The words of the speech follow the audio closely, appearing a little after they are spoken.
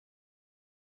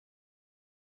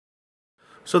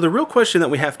So the real question that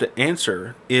we have to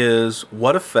answer is,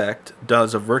 what effect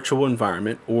does a virtual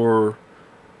environment or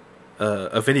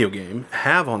a video game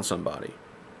have on somebody?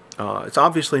 It's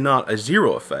obviously not a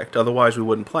zero effect, otherwise we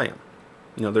wouldn't play them.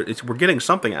 You know, we're getting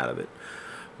something out of it,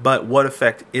 but what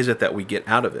effect is it that we get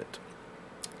out of it?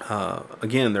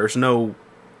 Again, there's no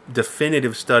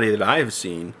definitive study that I have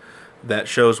seen that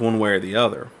shows one way or the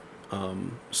other.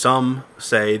 Some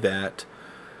say that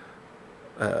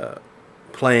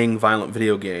playing violent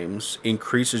video games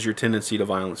increases your tendency to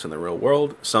violence in the real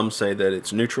world. Some say that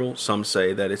it's neutral. Some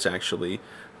say that it's actually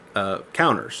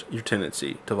counters your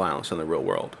tendency to violence in the real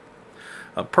world.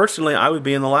 Personally, I would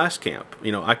be in the last camp.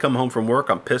 You know, I come home from work,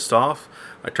 I'm pissed off,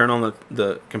 I turn on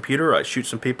the computer, I shoot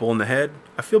some people in the head,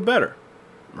 I feel better,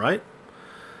 right?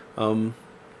 So,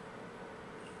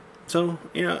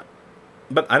 you know,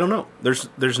 but I don't know.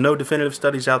 There's no definitive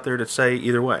studies out there that say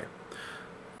either way.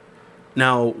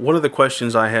 Now, one of the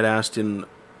questions I had asked in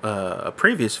a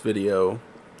previous video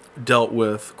dealt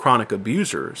with chronic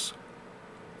abusers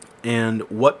and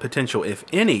what potential, if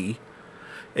any,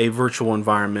 a virtual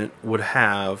environment would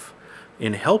have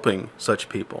in helping such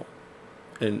people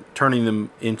and turning them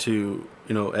into,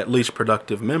 you know, at least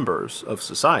productive members of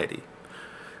society.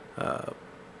 And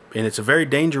it's a very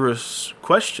dangerous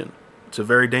question. It's a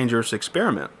very dangerous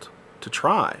experiment to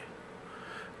try.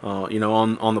 You know,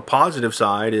 on the positive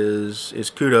side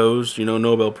is kudos, you know,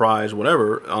 Nobel Prize,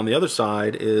 whatever. On the other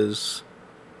side is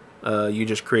you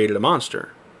just created a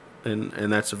monster,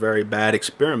 and that's a very bad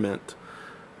experiment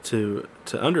to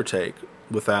undertake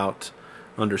without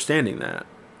understanding that.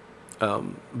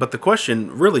 But the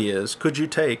question really is, could you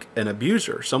take an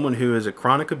abuser, someone who is a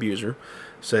chronic abuser,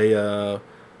 say a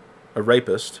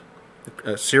rapist,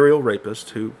 a serial rapist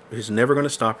who is never going to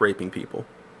stop raping people,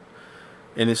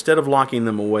 and instead of locking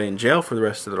them away in jail for the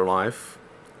rest of their life,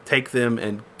 take them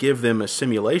and give them a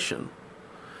simulation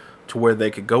to where they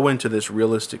could go into this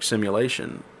realistic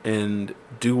simulation and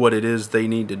do what it is they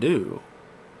need to do?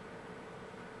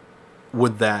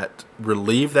 Would that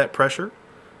relieve that pressure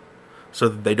so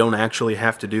that they don't actually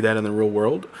have to do that in the real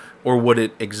world? Or would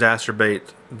it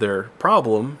exacerbate their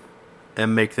problem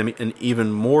and make them an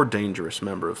even more dangerous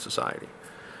member of society?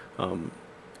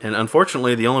 And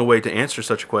unfortunately, the only way to answer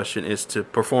such a question is to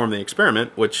perform the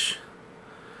experiment, which,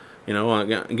 you know,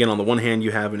 again, on the one hand,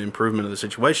 you have an improvement of the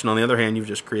situation. On the other hand, you've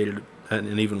just created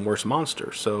an even worse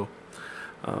monster. So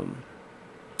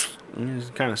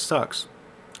it kind of sucks.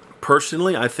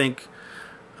 Personally, I think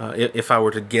if I were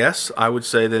to guess, I would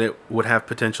say that it would have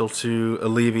potential to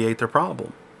alleviate their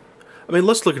problem. I mean,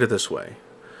 let's look at it this way.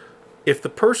 If the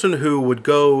person who would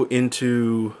go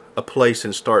into a place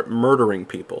and start murdering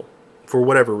people for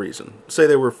whatever reason, say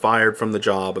they were fired from the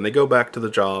job and they go back to the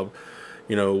job,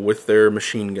 you know, with their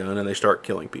machine gun and they start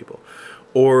killing people,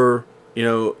 or, you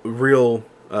know, real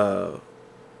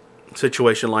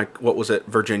situation like what was at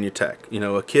Virginia Tech, you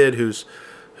know, a kid who's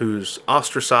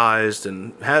ostracized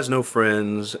and has no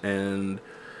friends and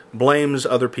blames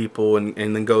other people and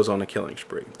then goes on a killing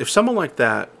spree. If someone like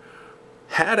that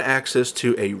had access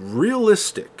to a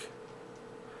realistic,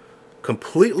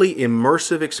 completely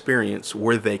immersive experience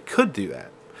where they could do that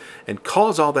and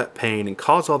cause all that pain and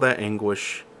cause all that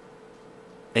anguish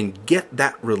and get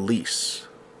that release,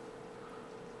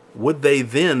 would they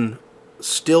then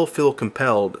still feel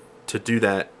compelled to do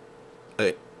that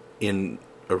in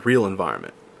a real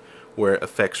environment where it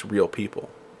affects real people?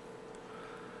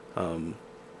 You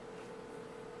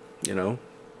know,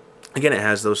 again, it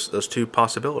has those two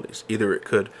possibilities. Either it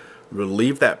could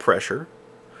relieve that pressure,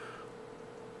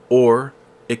 or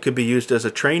it could be used as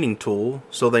a training tool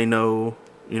so they know,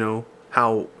 you know,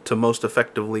 how to most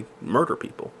effectively murder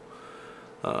people.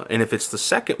 And if it's the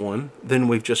second one, then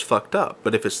we've just fucked up.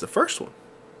 But if it's the first one,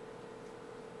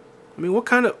 I mean, what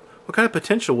kind of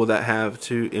potential will that have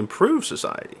to improve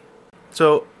society?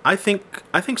 So I think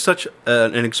such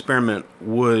an experiment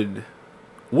would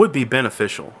be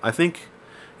beneficial. I think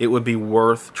it would be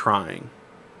worth trying,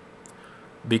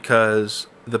 because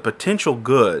the potential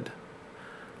good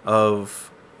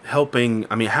of helping,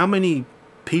 I mean, how many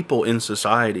people in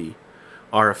society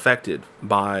are affected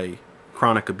by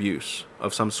chronic abuse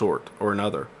of some sort or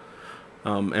another?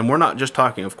 And we're not just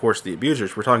talking, of course, the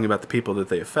abusers. We're talking about the people that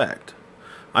they affect.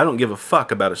 I don't give a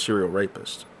fuck about a serial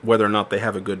rapist, whether or not they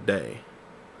have a good day.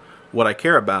 What I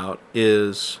care about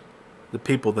is the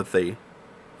people that they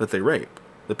rape,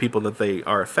 the people that they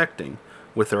are affecting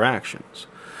with their actions.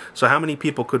 So how many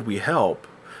people could we help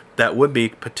that would be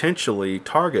potentially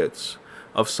targets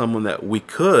of someone that we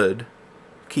could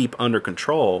keep under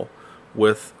control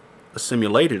with a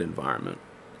simulated environment,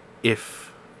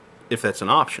 if that's an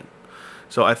option?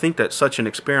 So I think that such an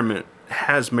experiment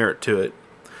has merit to it,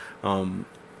 You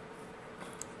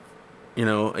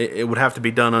know, it would have to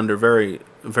be done under very,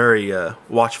 very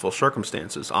watchful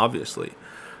circumstances, obviously.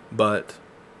 But,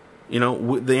 you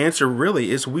know, the answer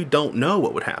really is we don't know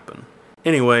what would happen.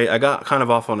 Anyway, I got kind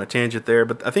of off on a tangent there,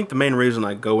 but I think the main reason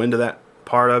I go into that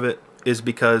part of it is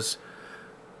because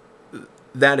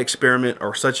that experiment,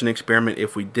 or such an experiment,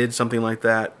 if we did something like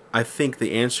that, I think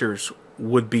the answers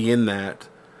would be in that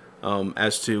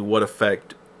as to what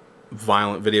effect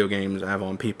violent video games have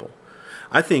on people.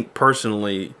 I think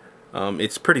personally,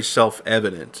 it's pretty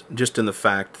self-evident just in the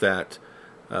fact that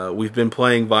we've been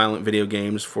playing violent video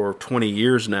games for 20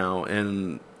 years now,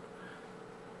 and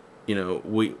you know,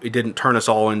 it didn't turn us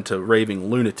all into raving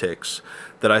lunatics,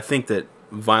 that I think that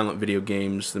violent video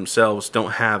games themselves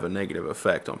don't have a negative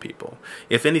effect on people.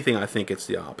 If anything, I think it's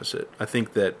the opposite. I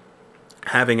think that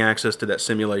having access to that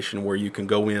simulation where you can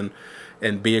go in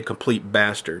and be a complete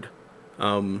bastard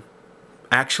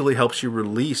actually helps you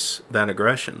release that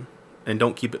aggression and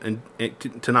don't keep it, and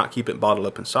to not keep it bottled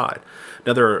up inside.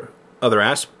 Now there are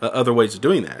other ways of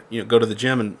doing that. You know, go to the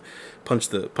gym and punch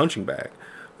the punching bag.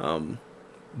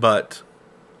 But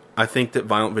I think that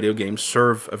violent video games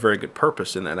serve a very good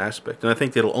purpose in that aspect. And I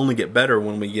think that it'll only get better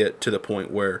when we get to the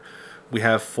point where we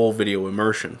have full video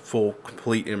immersion, full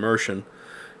complete immersion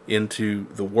into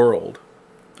the world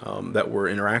that we're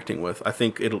interacting with. I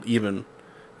think it'll even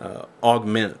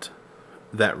augment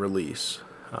that release.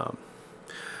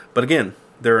 But again,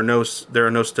 there are no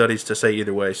studies to say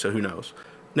either way, so who knows.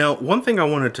 Now, one thing I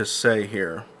wanted to say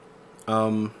here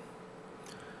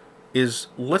is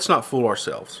let's not fool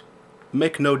ourselves.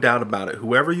 Make no doubt about it.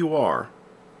 Whoever you are,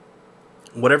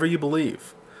 whatever you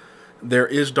believe, there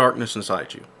is darkness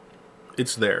inside you.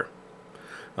 It's there.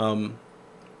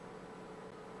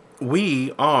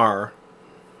 We are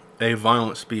a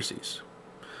violent species.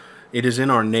 It is in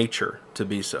our nature to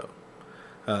be so.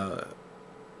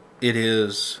 It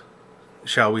is,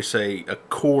 shall we say, a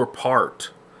core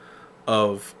part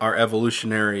of our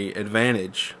evolutionary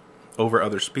advantage over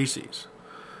other species.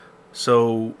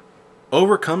 So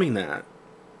overcoming that,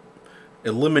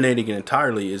 eliminating it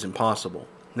entirely, is impossible.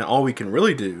 Now all we can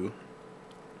really do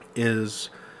is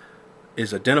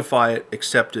identify it,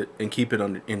 accept it, and keep it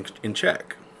in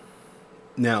check.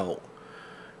 Now,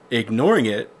 ignoring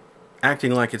it,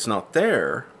 acting like it's not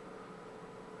there,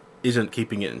 isn't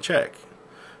keeping it in check.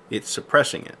 It's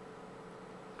suppressing it.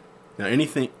 Now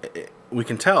anything, we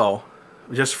can tell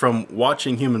just from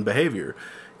watching human behavior,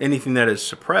 anything that is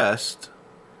suppressed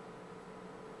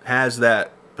has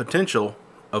that potential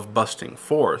of busting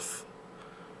forth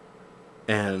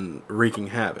and wreaking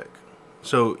havoc.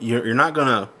 So you're not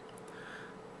gonna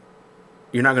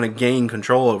gain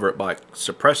control over it by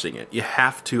suppressing it. You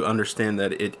have to understand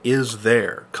that it is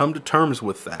there. Come to terms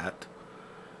with that.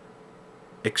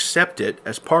 Accept it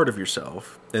as part of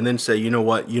yourself, and then say, you know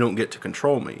what, you don't get to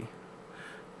control me,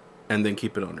 and then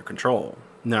keep it under control.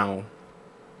 Now,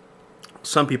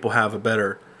 some people have a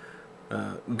better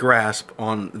grasp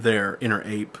on their inner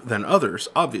ape than others,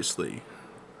 obviously.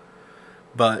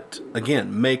 But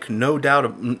again, make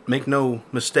no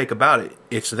mistake about it.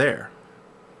 It's there.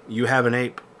 You have an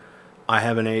ape. I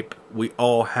have an ape. We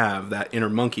all have that inner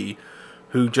monkey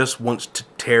who just wants to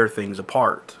tear things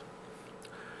apart.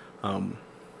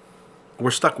 We're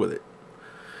stuck with it.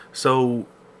 So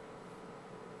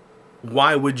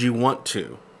why would you want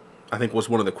to? I think was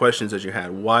one of the questions that you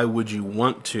had. Why would you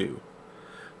want to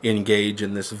engage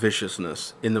in this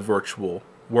viciousness in the virtual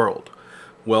world?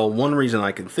 Well, one reason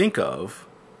I can think of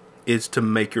is to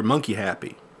make your monkey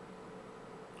happy.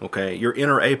 Okay, your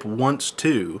inner ape wants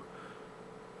to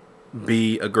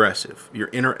be aggressive. Your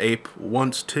inner ape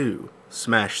wants to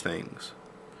smash things.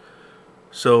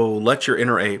 So let your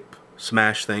inner ape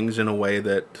smash things in a way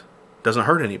that doesn't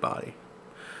hurt anybody.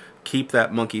 Keep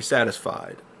that monkey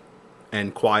satisfied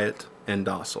and quiet and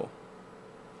docile.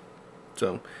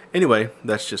 So anyway,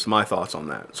 that's just my thoughts on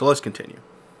that. So let's continue.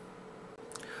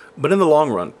 But in the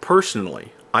long run,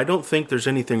 personally, I don't think there's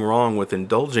anything wrong with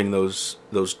indulging those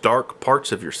dark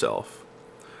parts of yourself,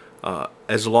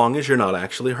 as long as you're not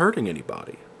actually hurting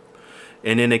anybody.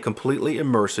 And in a completely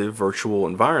immersive virtual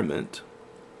environment,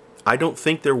 I don't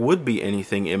think there would be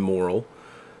anything immoral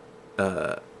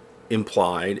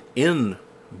implied in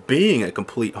being a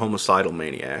complete homicidal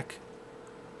maniac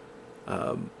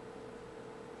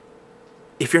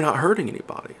if you're not hurting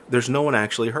anybody. There's no one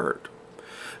actually hurt.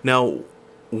 Now,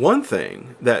 one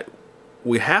thing that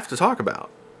we have to talk about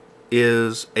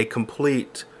is a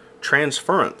complete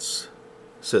transference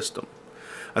system.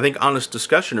 I think Honest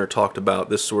Discussioner talked about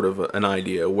this sort of an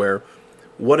idea where,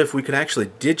 what if we could actually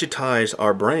digitize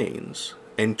our brains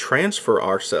and transfer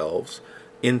ourselves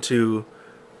into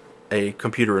a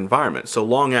computer environment. So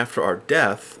long after our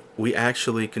death, we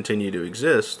actually continue to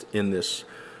exist in this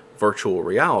virtual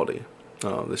reality,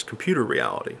 this computer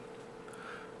reality.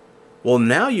 Well,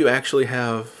 now you actually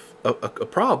have a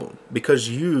problem, because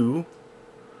you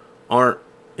aren't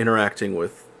interacting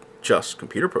with just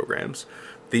computer programs.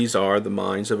 These are the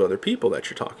minds of other people that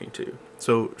you're talking to.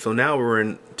 So now we're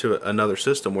into another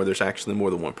system where there's actually more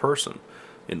than one person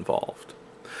involved.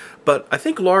 But I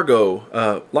think Largo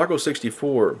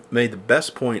 64 made the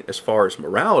best point as far as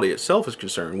morality itself is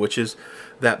concerned, which is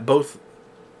that both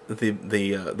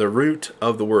the root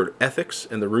of the word ethics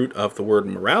and the root of the word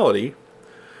morality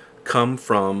come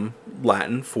from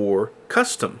Latin for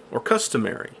custom or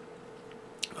customary.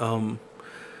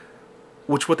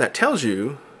 Which what that tells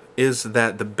you is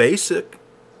that the basic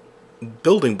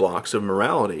building blocks of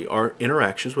morality are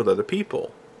interactions with other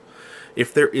people.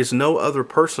 If there is no other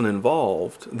person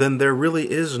involved, then there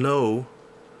really is no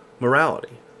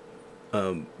morality.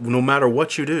 No matter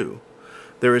what you do,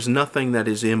 there is nothing that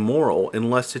is immoral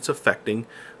unless it's affecting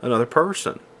another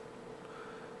person.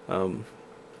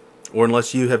 Or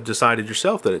unless you have decided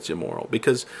yourself that it's immoral.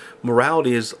 Because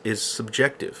morality is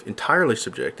subjective, entirely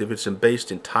subjective. It's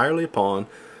based entirely upon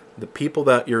the people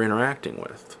that you're interacting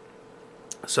with.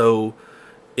 So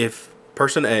if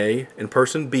person A and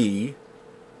person B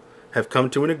have come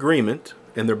to an agreement,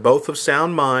 and they're both of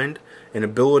sound mind and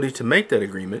ability to make that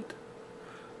agreement,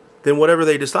 then whatever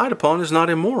they decide upon is not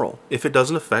immoral if it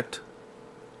doesn't affect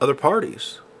other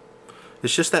parties.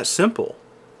 It's just that simple.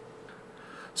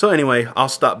 So anyway, I'll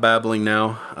stop babbling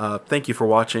now. Thank you for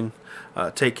watching.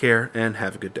 Take care and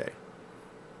have a good day.